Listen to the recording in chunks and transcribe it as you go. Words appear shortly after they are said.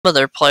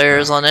other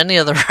players on any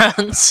of the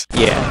runs.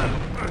 Yeah.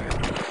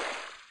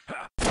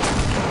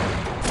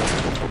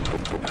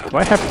 Do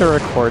I have to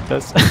record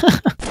this?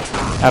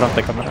 I don't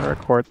think I'm gonna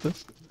record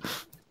this.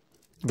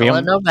 I'll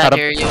let Nomad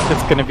hear you.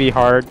 It's gonna be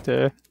hard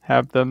to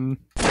have them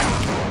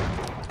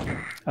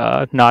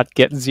not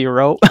get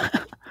 0.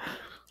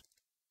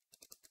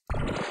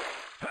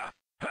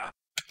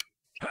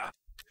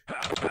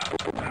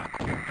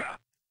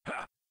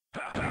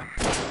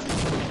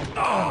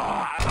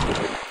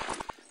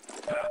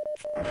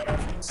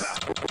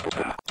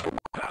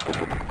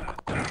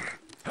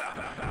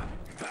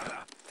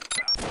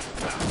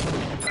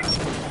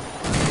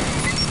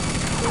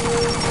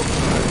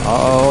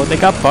 Oh, they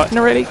got button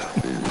already?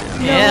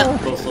 Yeah. No.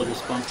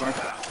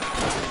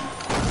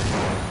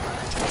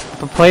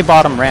 Play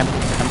bottom ramp,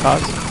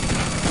 Cause.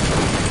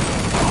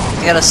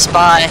 I got a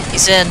spy.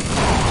 He's in.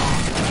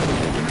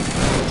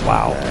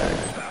 Wow.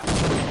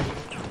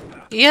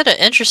 He had an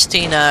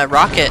interesting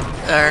rocket,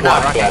 or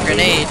not rocket,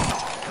 grenade.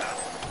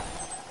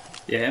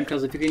 Yeah,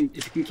 because if you can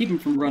keep them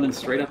from running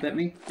straight up at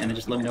me, and then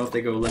just let me know if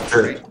they go left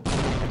or right.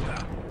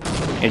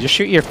 Yeah, just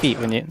shoot your feet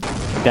when you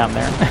go down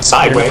there.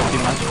 Sideways.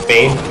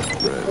 Bane.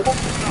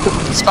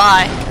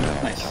 Spy.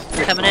 Nice.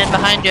 Coming in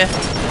behind you.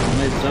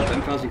 When it's up,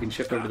 because you can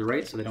shift over to the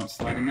right so they don't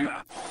slide in there.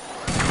 That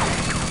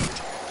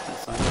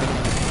side right.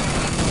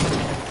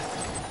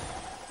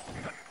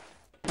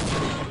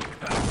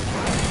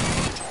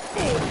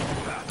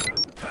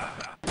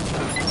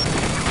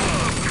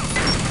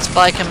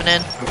 Spy coming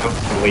in.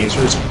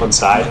 Lasers one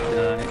side.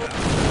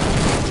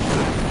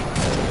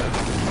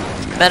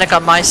 Medic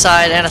on my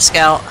side and a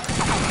scout.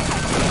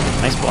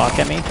 Nice block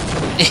at me.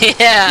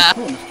 Yeah.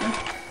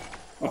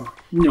 Oh,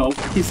 no,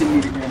 he's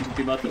immediately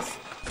randomly about this.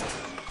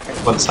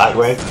 One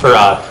sideway. Or,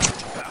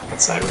 one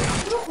sideway.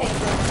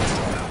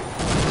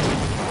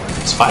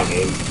 Spy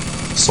main.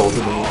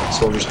 Soldier main.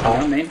 Soldier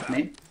spy.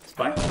 Main.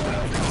 Spy.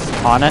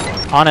 On it.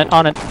 On it.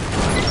 On it.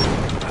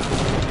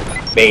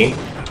 Main.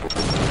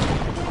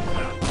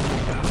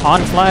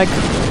 On flag.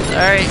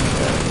 Alright.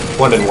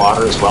 One in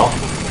water as well.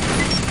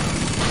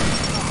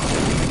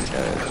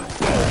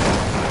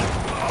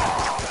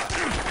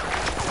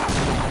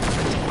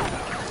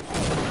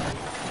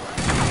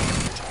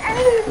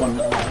 One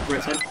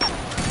right side.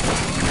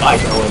 I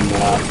go in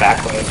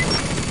back way.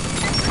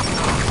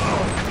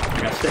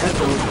 Got the head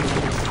though.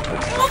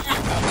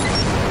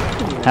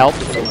 Help.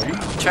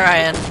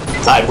 Trying.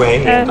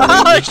 Sideway.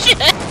 Oh shit!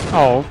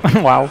 Oh,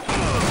 wow.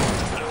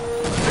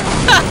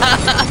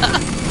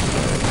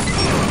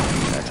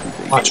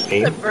 Watch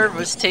me. That bird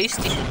was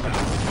tasty.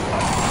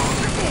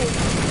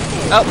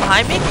 Oh,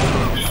 behind me?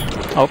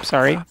 Oh,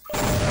 sorry.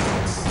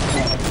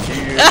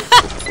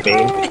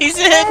 Bane. He's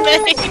in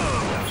me!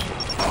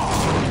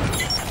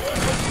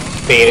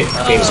 Bane.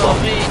 Bane as well.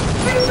 me.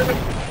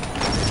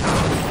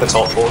 That's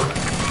all 4.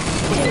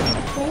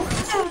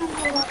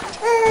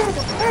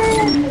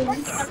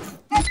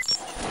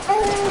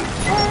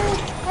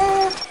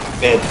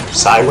 Mid.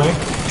 Sideway.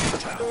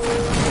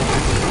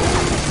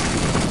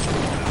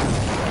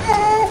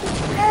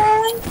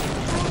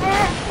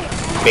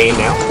 Bane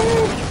now.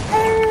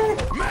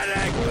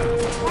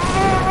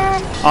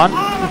 On.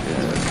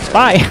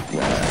 Spy.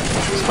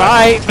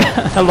 Spy.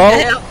 Hello.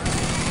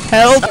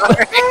 Help.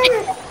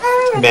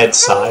 Med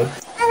side.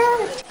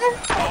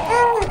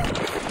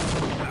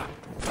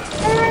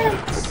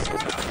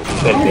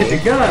 Med mid.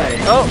 Good guy.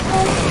 Oh,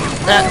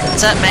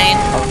 that's that main.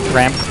 Oh,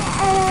 ramp.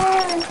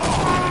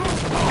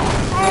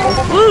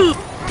 Woo!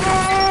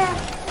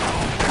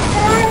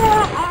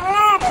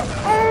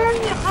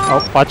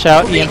 Oh, watch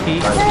out,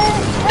 EMP.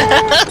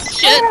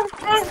 Shit!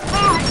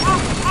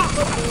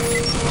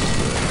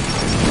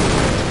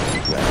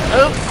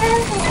 Oh!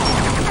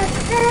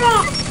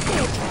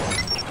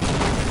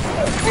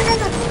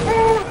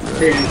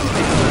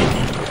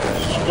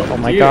 Oh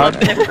my god.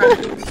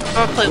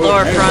 I'll play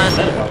lower front.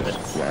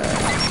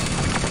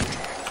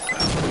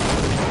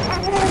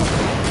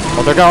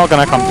 Oh, they're all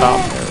gonna come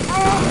top.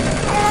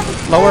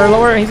 Lower,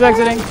 lower, he's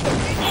exiting.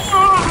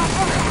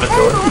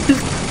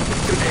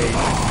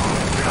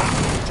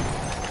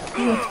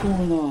 What's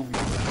going on?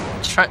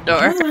 Front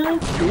door. You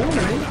alright?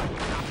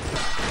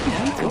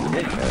 Yeah, it's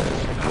okay.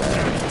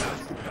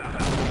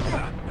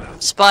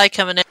 Spy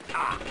coming in.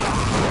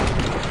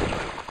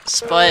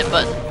 Spy it,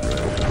 but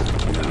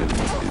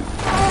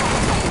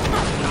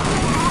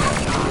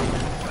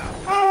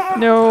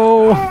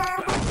No.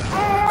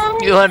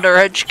 you wanted to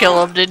edge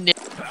kill him, didn't you?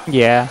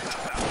 Yeah.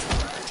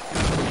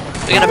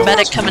 We got a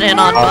medic coming in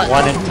on button.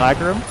 One in flag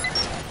room.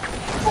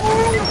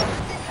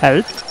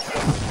 Help.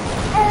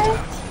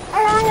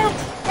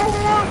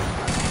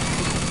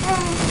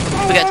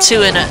 We got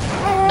 2 in it.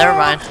 Never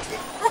mind.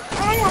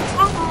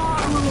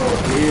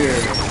 Here.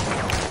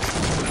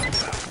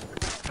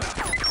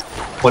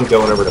 One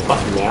going over to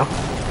button now.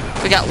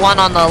 We got 1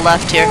 on the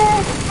left here.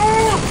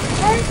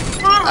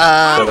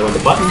 Another one to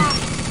button.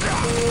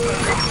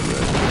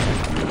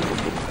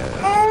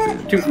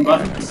 2 from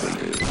button.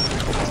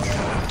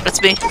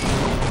 It's me.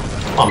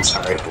 Oh, I'm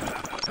sorry.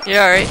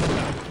 You're alright.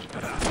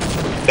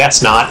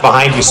 That's not.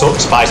 Behind you, so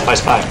spy, spy,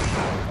 spy.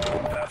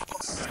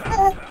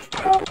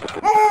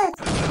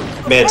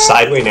 Med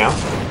sideway now.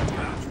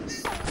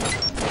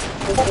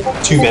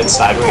 2 men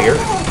sideway here.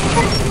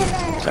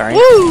 Sorry.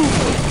 Woo!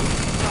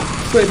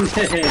 Couldn't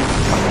hit.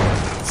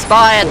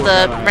 Spy at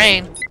the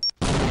rain.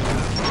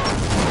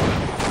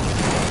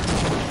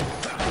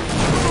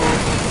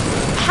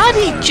 How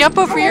did he jump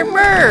over your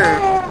Merv?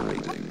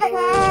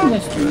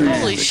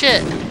 Holy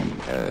shit.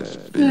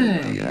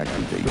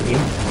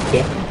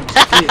 Yeah.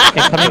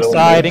 Incoming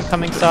side,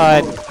 incoming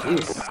side.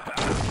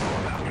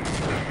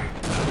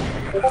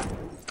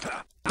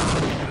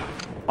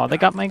 Oh, they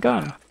got my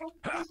gun.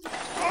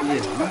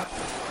 Yeah.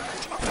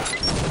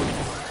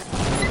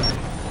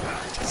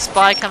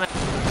 Spy coming.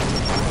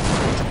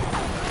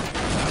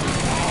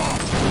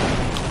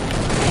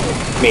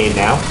 Main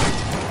now.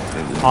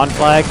 On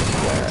flag.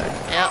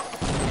 Yep.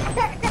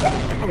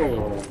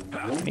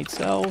 Oh, Need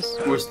cells.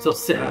 we're still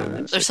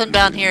sitting. There's some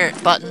down here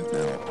at button.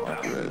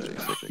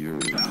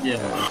 Yeah.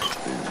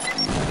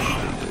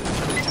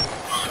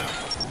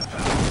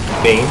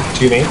 Main.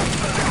 2 main.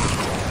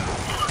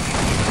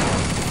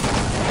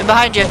 And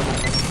behind you.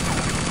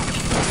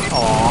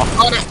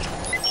 Aw. On it.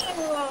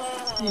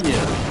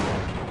 Yeah.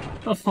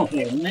 Oh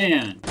man.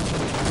 Main.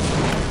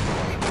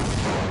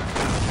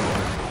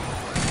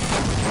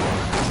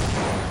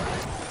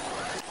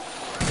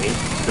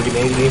 30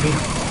 main maybe.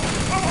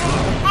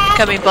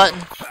 Coming button.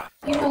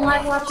 You don't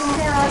like watching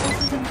that?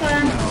 This isn't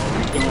fun.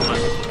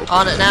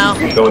 On it now.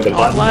 Going to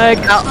button. Flag.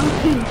 Out.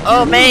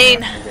 Oh,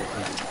 main.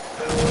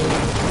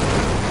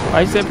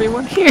 Why is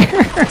everyone here?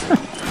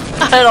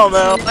 I don't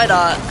know. Why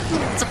not?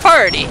 It's a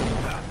party.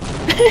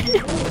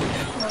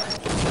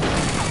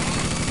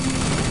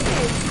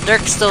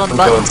 Dirk's still in I'm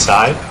button. going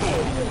side.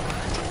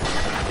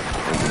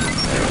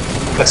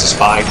 That's a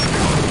spy.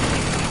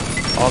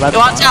 Oh, that's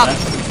Watch fine. out.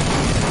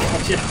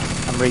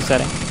 I'm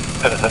resetting.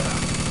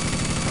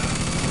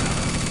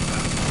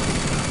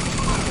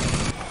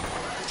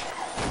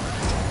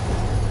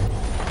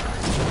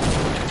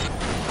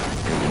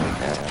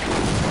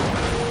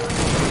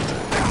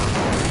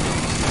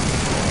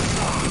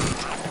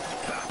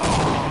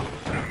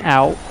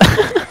 Ow.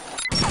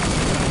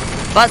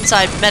 Button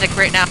side medic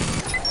right now.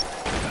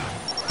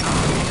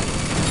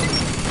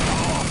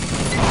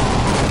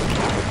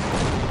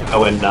 I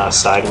went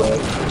sideway.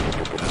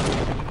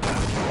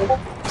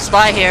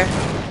 Spy here.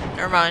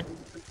 Never mind.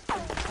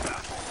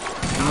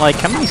 I'm like,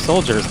 how many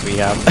soldiers do we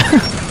have?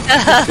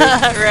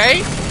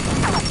 Right?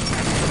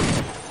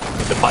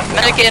 The button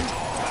now. Medic in.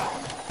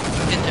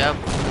 Good job.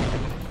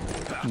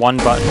 One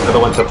button. Another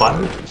one to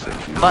button.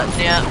 Button,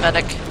 yeah,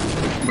 medic.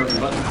 Moving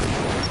button.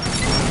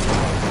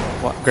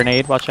 What,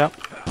 grenade, watch out.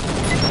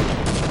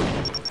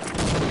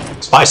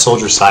 Spy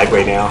soldier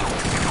sideway now.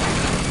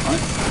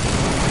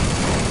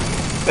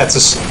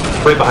 That's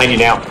right behind you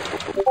now.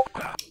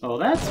 Oh,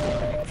 that's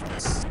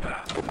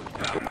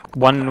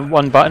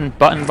One button.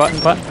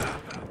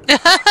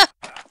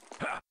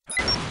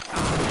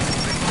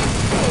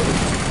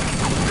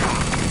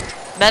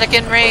 Medic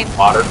in rain.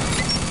 Water.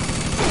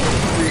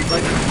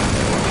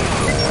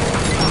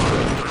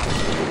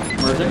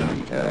 merging.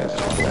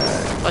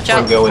 Watch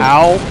I'm out. going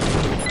Ow.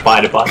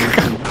 by the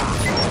button.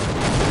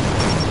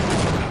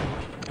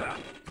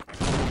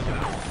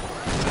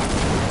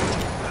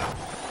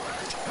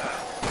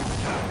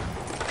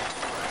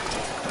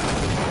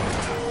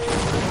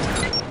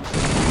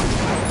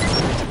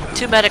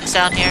 Two medics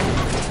down here.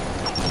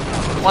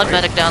 One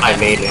medic down I there.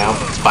 made now.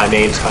 Spy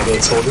main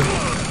soldier.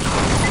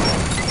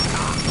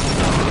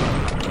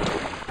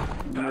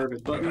 Nerve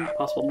is button.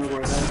 Possible nerve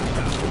right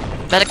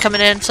there. Medic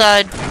coming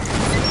inside.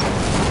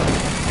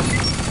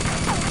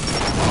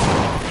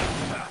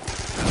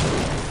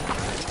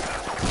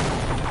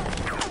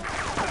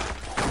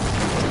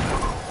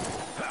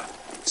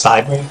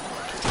 Sideway.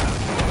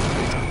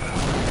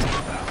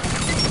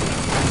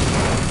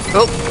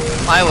 Oh,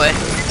 my way.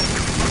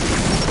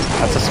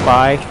 That's a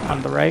spy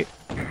on the right.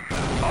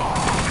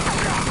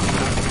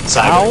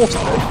 Sideway.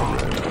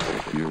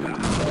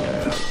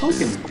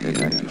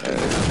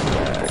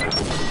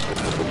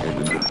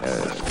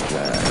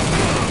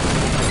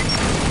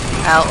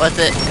 Out with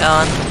it.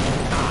 Gone.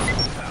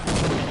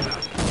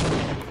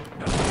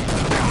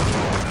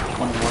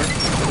 One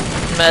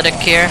more. Medic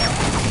here.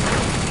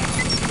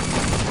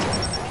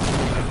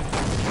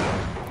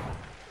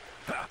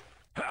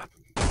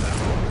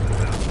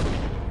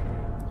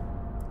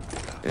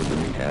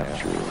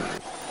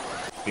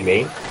 We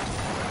made.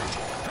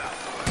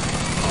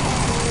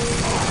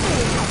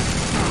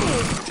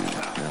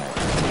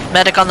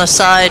 Medic on the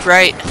side,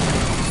 right.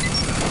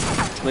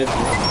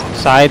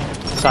 Side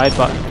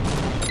button.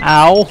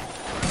 Ow.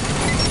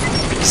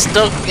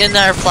 Still in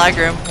our flag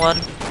room.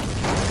 One.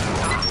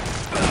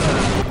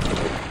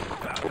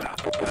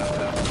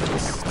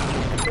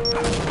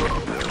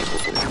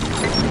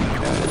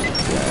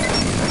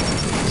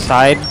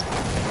 Side.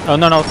 Oh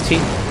no, T.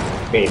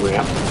 Made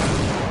ramp.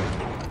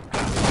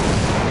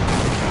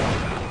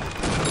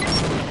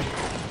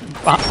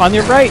 On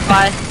your right.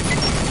 Bye.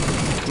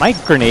 My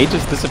grenade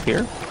just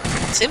disappeared.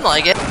 Seemed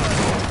like it.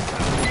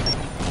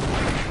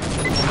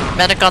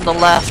 Medic on the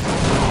left.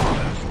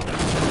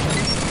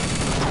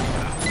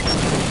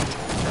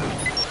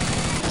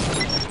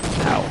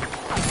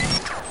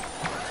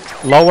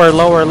 Lower,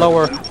 lower,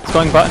 lower. It's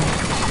going button.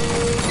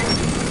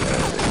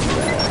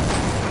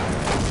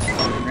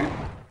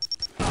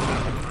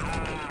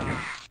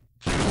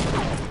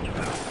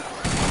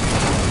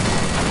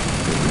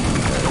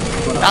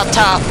 Out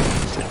top.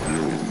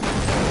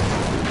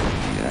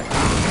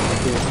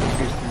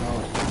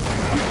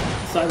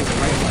 Side is the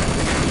right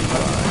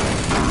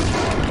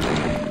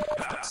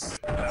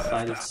side.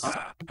 Side is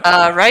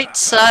up. Right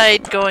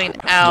side going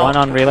out. One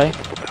on relay.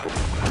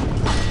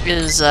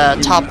 Is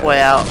top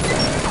way out.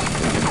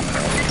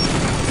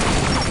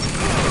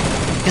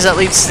 Because that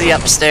leads to the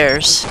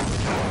upstairs.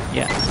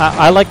 Yeah,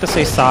 I like to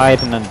say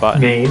side and then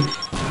button. Main.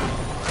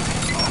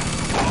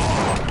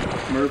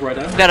 Move right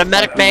out. We've got a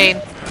medic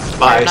main.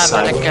 Spy, Or not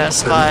sideway. medic,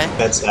 spy.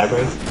 That's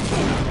sideway.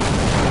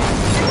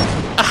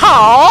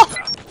 Oh! I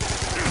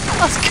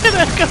was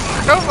gonna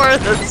go for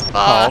the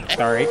spy. Oh,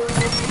 sorry.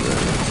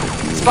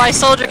 Spy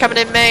soldier coming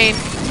in main.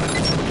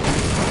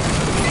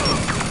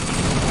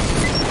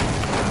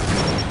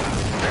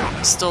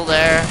 Still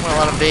there. We'll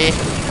let him be.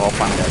 Oh,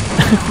 I'm dead.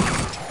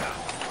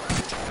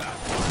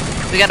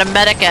 We got a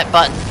medic at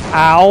button.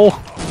 Ow!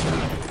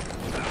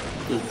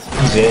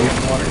 He's in.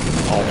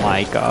 Oh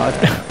my god.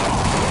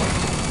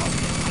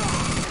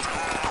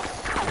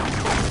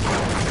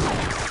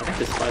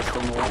 This spy's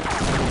still in the water.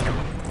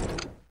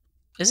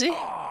 Is he?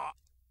 I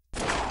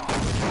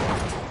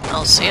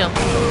don't see him.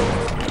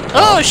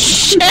 Oh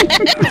shit!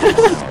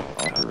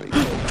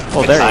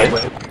 Oh, there he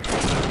is. Sideway.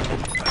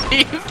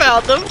 You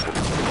found him.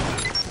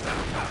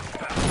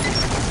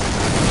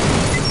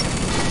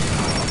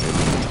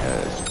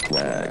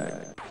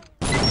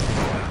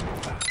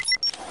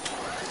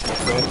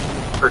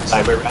 Or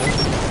sideway rather.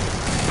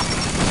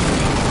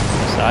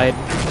 Side.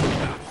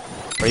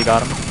 Where you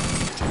got him?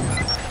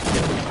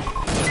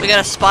 We got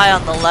a spy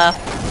on the left.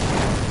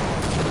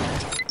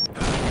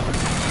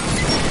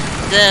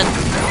 Then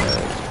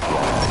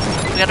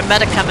we got a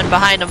medic coming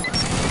behind him.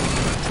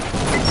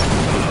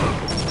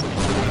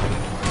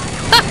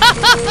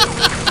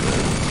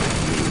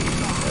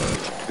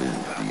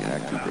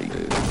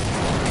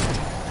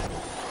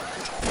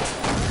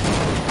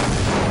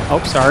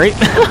 Oh, sorry.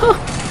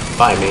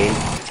 By main.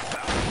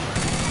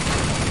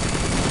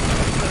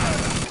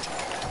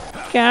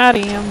 Got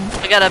him.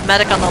 We got a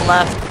medic on the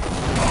left.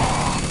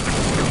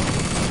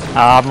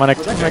 I'm gonna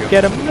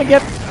get him. I'm gonna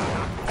get.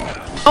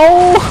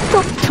 Oh!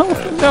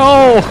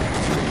 No!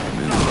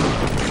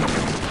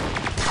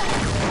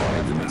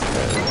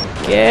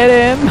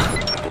 Get him!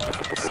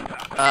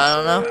 I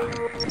don't know.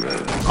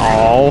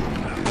 Oh.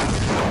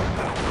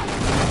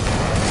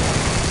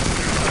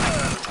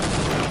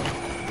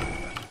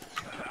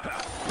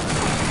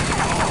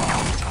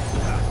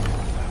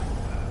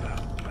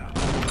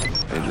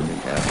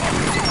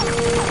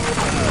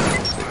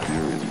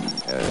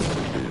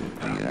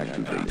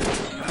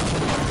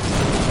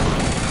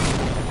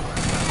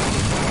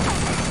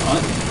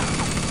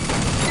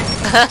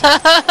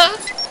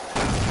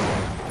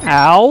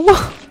 Ow!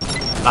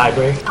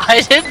 Sideway.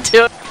 I didn't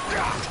do it.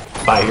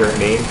 By here at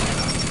main.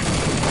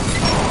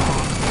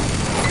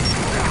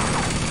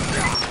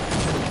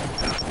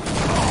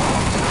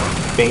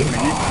 Main.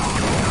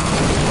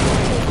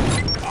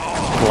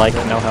 Like,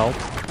 no help.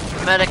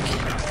 Medic.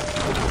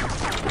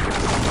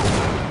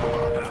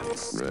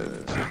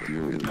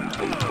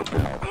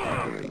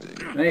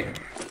 Hey,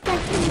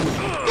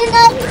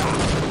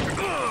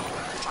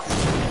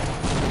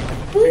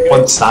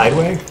 One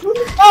sideway.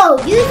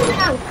 Oh, you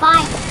on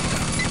fire.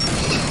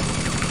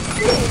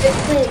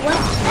 Wait,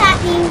 what's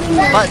happening?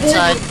 Button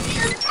side.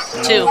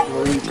 Two.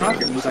 well, when you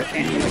talk, it means I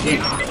can't hear the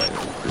game.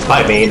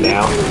 By main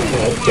now.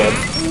 Yeah, dead.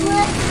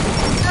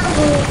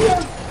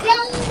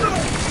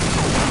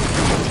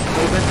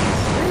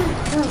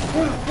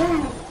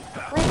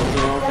 Those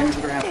are all things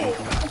that are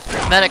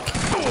happening. Medic.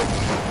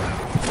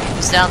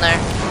 He's down there.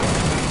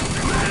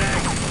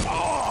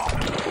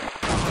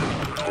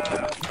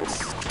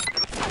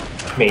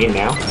 Main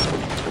now.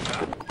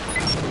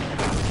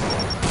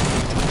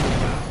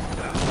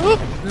 Whoop.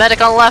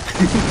 Medic on the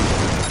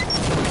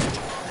left.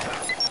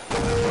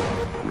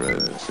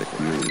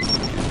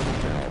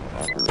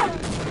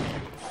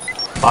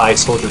 By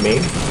soldier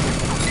main.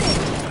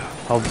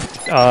 Oh,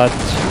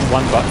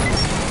 one button.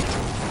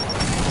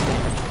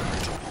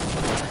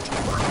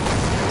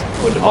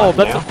 Going to Oh, button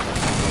that's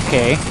now.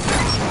 okay.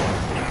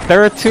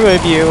 There are two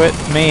of you at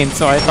main,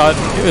 so I thought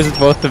it was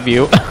both of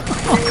you.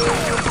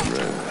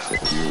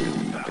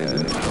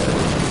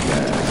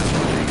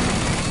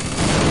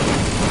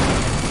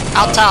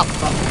 Out top.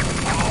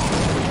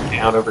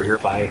 Down over here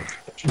by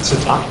entrance to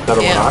top.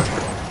 Another Yeah. rock.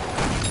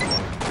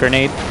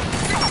 Grenade.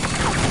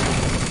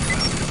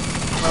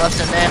 On the left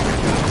and there.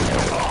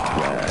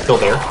 Still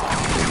there.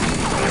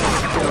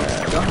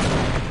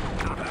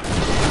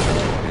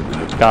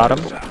 Got him.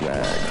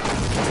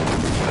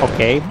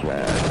 Okay.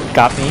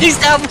 Got me. He's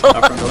down below.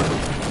 Front door.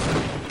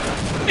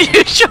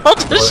 Mutual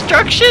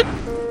destruction.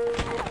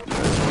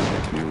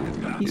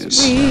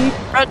 Sweet.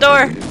 Front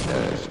door.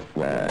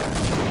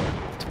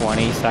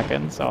 20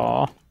 seconds.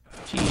 Aw.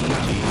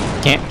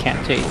 GG.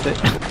 Can't chase it.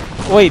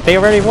 Wait, they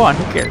already won.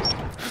 Who cares?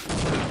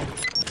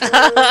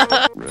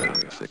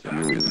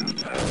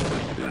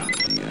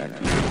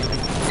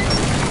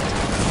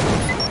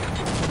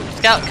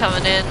 Scout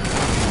coming in.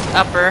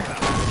 Upper.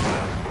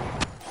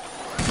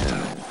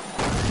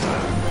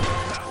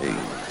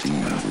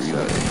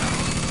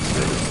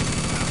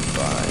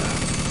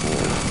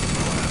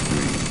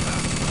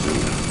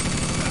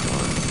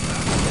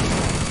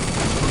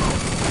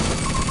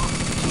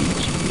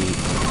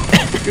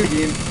 Good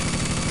game.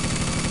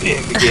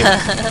 Yeah, good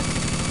game.